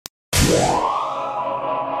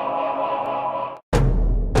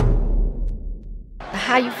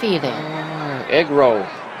How you feeling? Egg roll.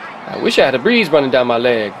 I wish I had a breeze running down my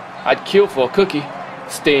leg. I'd kill for a cookie.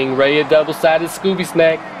 Stingray, a double-sided Scooby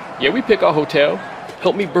snack. Yeah, we pick our hotel.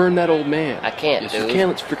 Help me burn that old man. I can't, yes, dude. you can.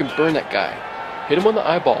 Let's freaking burn that guy. Hit him on the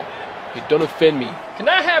eyeball. Hey, don't offend me. Can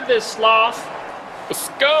I have this sloth? A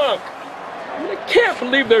skunk! I mean, I can't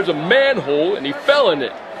believe there's a manhole and he fell in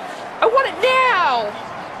it. I want it now!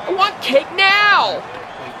 I want cake now!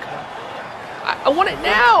 I want it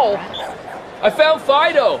now! I found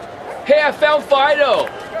Fido! Hey, I found Fido!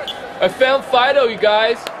 I found Fido, you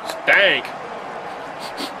guys! Stank.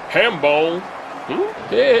 Hambo.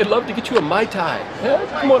 Hey, I'd love to get you a Mai Tai.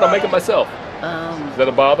 Yeah, come on, I'll make it myself. Is that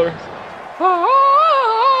a bother?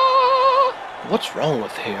 What's wrong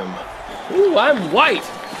with him? Ooh, I'm white.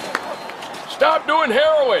 Stop doing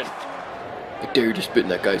heroin. I dare you to spit in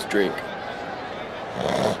that guy's drink.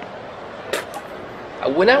 I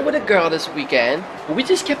went out with a girl this weekend, but we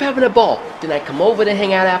just kept having a ball. Then I come over to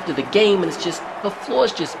hang out after the game, and it's just, the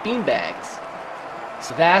floor's just beanbags.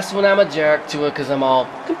 So that's when I'm a jerk to her, cause I'm all,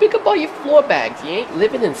 come pick up all your floor bags. You ain't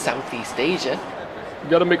living in Southeast Asia. You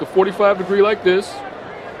gotta make a 45 degree like this.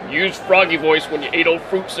 Use froggy voice when you ate old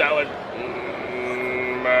fruit salad.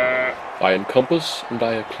 I encompass and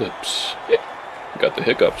I eclipse. Yeah, got the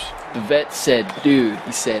hiccups. The vet said, dude,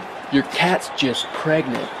 he said, your cat's just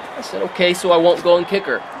pregnant. I said, okay, so I won't go and kick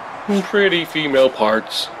her. Pretty female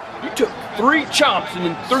parts. You took 3 chomps and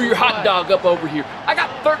then threw your hot dog up over here. I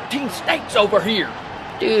got 13 steaks over here.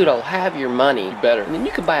 Dude, I'll have your money. You better. And then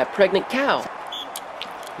you can buy a pregnant cow.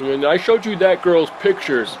 And I showed you that girl's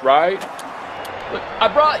pictures, right? Look, I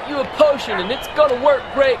brought you a potion and it's gonna work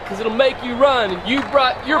great because it'll make you run. And you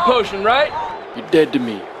brought your potion, right? You're dead to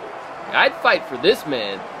me. I'd fight for this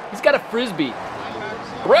man. He's got a frisbee.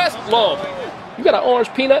 Breast lump! You got an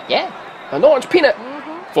orange peanut? Yeah, An orange peanut?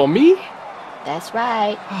 For me? that's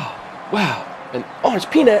right. Oh, wow. An orange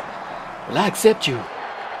peanut? Well, I accept you.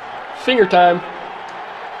 Finger time.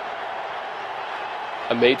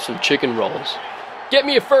 I made some chicken rolls. Get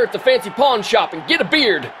me a fur at the fancy pawn shop and get a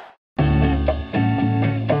beard.